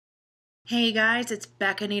Hey guys, it's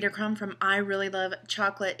Becca Niederkrum from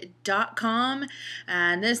ireallylovechocolate.com,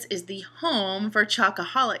 and this is the home for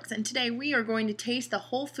chocoholics. And today we are going to taste the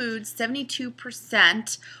Whole Foods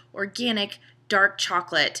 72% organic dark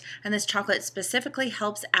chocolate. And this chocolate specifically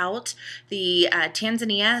helps out the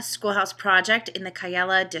Tanzania Schoolhouse Project in the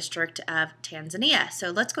Kayela district of Tanzania.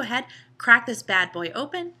 So let's go ahead, crack this bad boy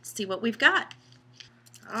open, see what we've got.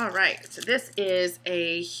 All right, so this is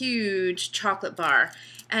a huge chocolate bar.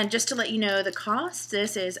 And just to let you know the cost,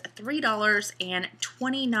 this is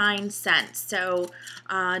 $3.29. So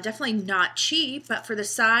definitely not cheap, but for the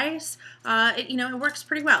size, it works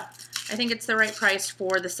pretty well. I think it's the right price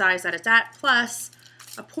for the size that it's at. Plus,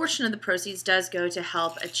 a portion of the proceeds does go to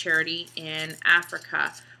help a charity in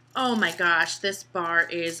Africa. Oh my gosh, this bar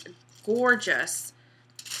is gorgeous.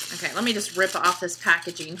 Okay, let me just rip off this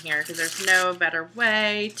packaging here because there's no better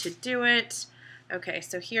way to do it. Okay,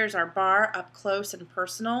 so here's our bar up close and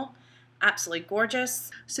personal. Absolutely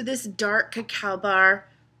gorgeous. So this dark cacao bar,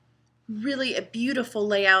 really a beautiful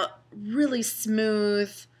layout, really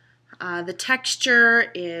smooth. The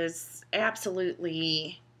texture is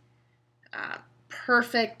absolutely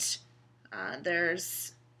perfect.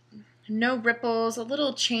 There's no ripples, a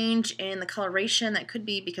little change in the coloration. That could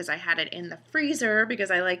be because I had it in the freezer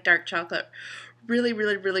because I like dark chocolate really,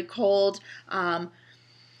 really, really cold.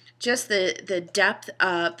 Just the depth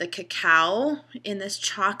of the cacao in this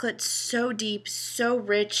chocolate, so deep, so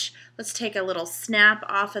rich. Let's take a little snap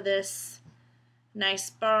off of this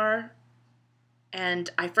nice bar.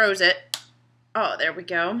 And I froze it. Oh, there we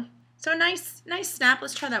go. So nice snap.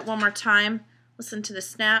 Let's try that one more time. Listen to the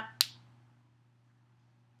snap.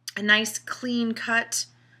 A nice clean cut,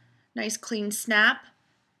 nice clean snap.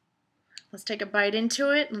 Let's take a bite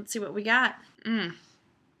into it. Let's see what we got.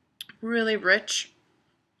 Really rich.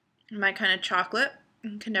 My kind of chocolate.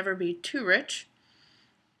 Can never be too rich.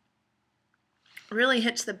 Really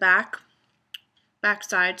hits the back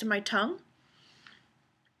sides of my tongue.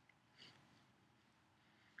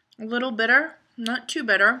 A little bitter, not too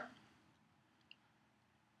bitter.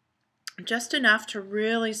 Just enough to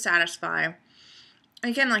really satisfy.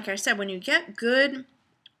 Again, like I said, when you get good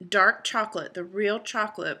dark chocolate, the real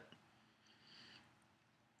chocolate,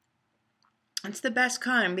 it's the best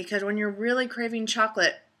kind because when you're really craving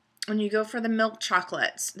chocolate, when you go for the milk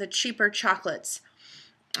chocolates, the cheaper chocolates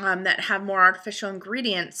that have more artificial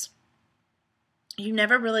ingredients, you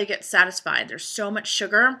never really get satisfied. There's so much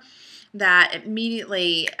sugar that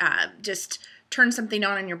immediately just turns something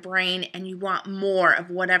on in your brain and you want more of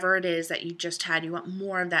whatever it is that you just had. You want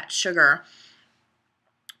more of that sugar.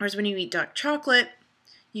 Whereas when you eat dark chocolate,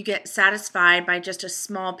 you get satisfied by just a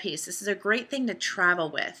small piece. This is a great thing to travel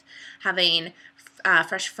with, having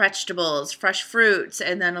fresh vegetables, fresh fruits,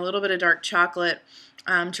 and then a little bit of dark chocolate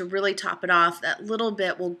to really top it off. That little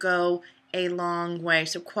bit will go a long way.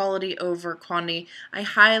 So quality over quantity. I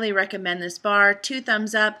highly recommend this bar. 2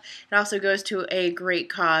 thumbs up. It also goes to a great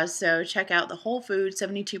cause. So check out the Whole Foods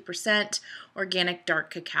 72% organic dark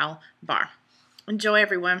cacao bar. Enjoy,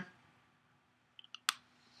 everyone.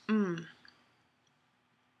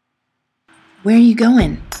 Where are you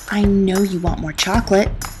going? I know you want more chocolate.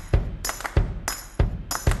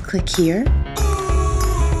 Click here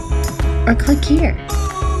or click here.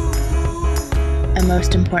 And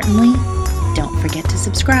most importantly, don't forget to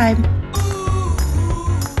subscribe.